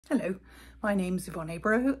Hello, my name's Yvonne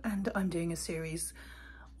Abro and I'm doing a series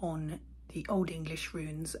on the Old English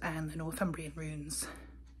runes and the Northumbrian runes.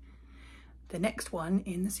 The next one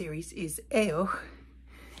in the series is EOH,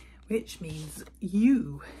 which means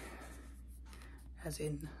yew, as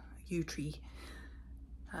in yew tree.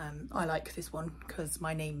 I like this one because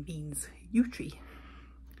my name means yew tree.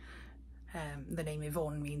 The name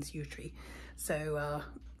Yvonne means yew tree. So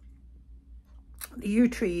the yew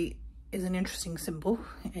tree is an interesting symbol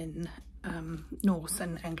in Norse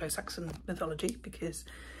and Anglo-Saxon mythology, because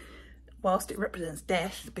whilst it represents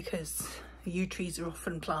death, because yew trees are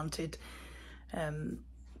often planted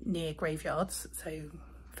near graveyards. So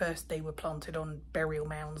first they were planted on burial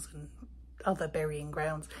mounds and other burying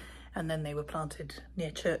grounds, and then they were planted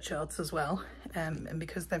near churchyards as well. And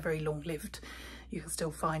because they're very long-lived, you can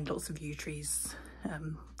still find lots of yew trees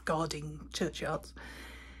guarding churchyards.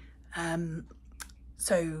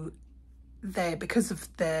 So because of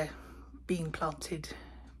their being planted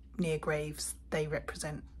near graves, they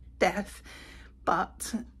represent death,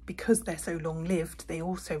 but because they're so long-lived, they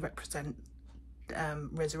also represent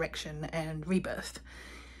resurrection and rebirth.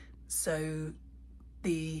 So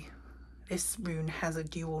this rune has a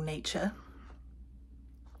dual nature,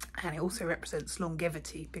 and it also represents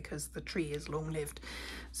longevity because the tree is long-lived.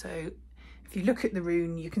 So if you look at the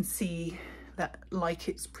rune, you can see that, like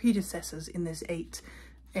its predecessors in this 8,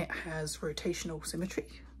 it has rotational symmetry,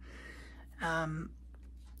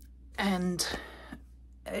 and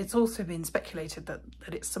it's also been speculated that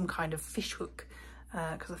it's some kind of fishhook,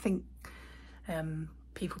 because I think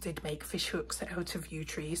people did make fishhooks out of yew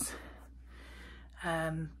trees.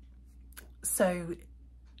 So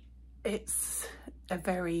it's a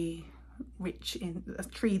tree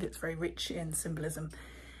that's very rich in symbolism.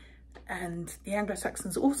 And the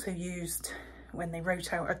Anglo-Saxons also used, when they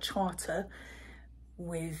wrote out a charter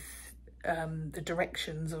with the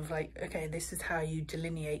directions of, like, okay, this is how you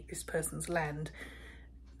delineate this person's land,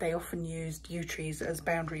 they often used yew trees as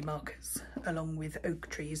boundary markers along with oak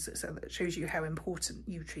trees. So that shows you how important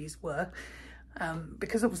yew trees were,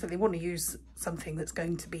 because obviously they want to use something that's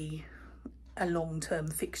going to be a long-term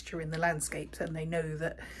fixture in the landscape, and they know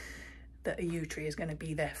that a yew tree is going to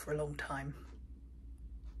be there for a long time.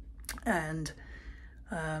 And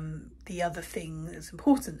the other thing that's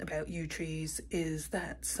important about yew trees is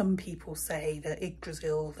that some people say that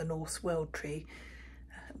Yggdrasil, the Norse world tree,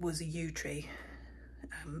 was a yew tree.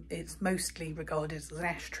 It's mostly regarded as an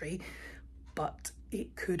ash tree, but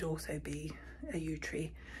it could also be a yew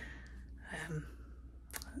tree.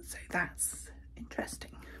 So that's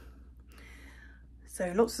interesting.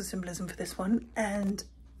 So lots of symbolism for this one, and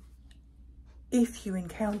if you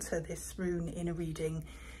encounter this rune in a reading,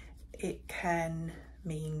 it can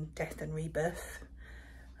mean death and rebirth,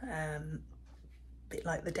 a bit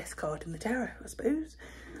like the death card in the tarot, I suppose.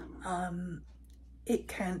 So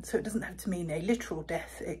it doesn't have to mean a literal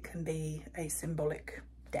death, it can be a symbolic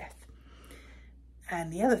death.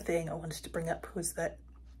 And the other thing I wanted to bring up was that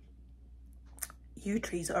yew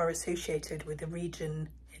trees are associated with a region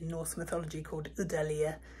in Norse mythology called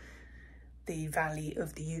Uddalía, the Valley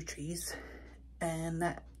of the Yew Trees, and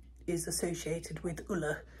that is associated with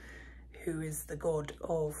Ulla, who is the god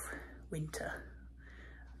of winter.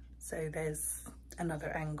 So there's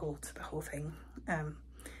another angle to the whole thing.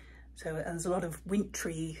 So there's a lot of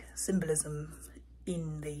wintry symbolism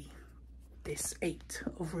in this 8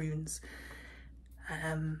 of runes.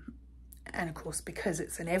 And of course, because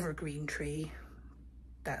it's an evergreen tree,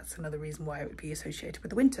 that's another reason why it would be associated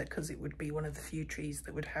with the winter, because it would be one of the few trees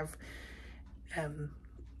that would have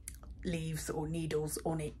leaves or needles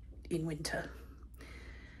on it in winter.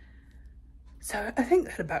 So I think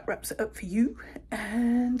that about wraps it up for you,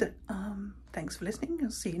 and thanks for listening.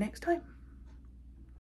 I'll see you next time.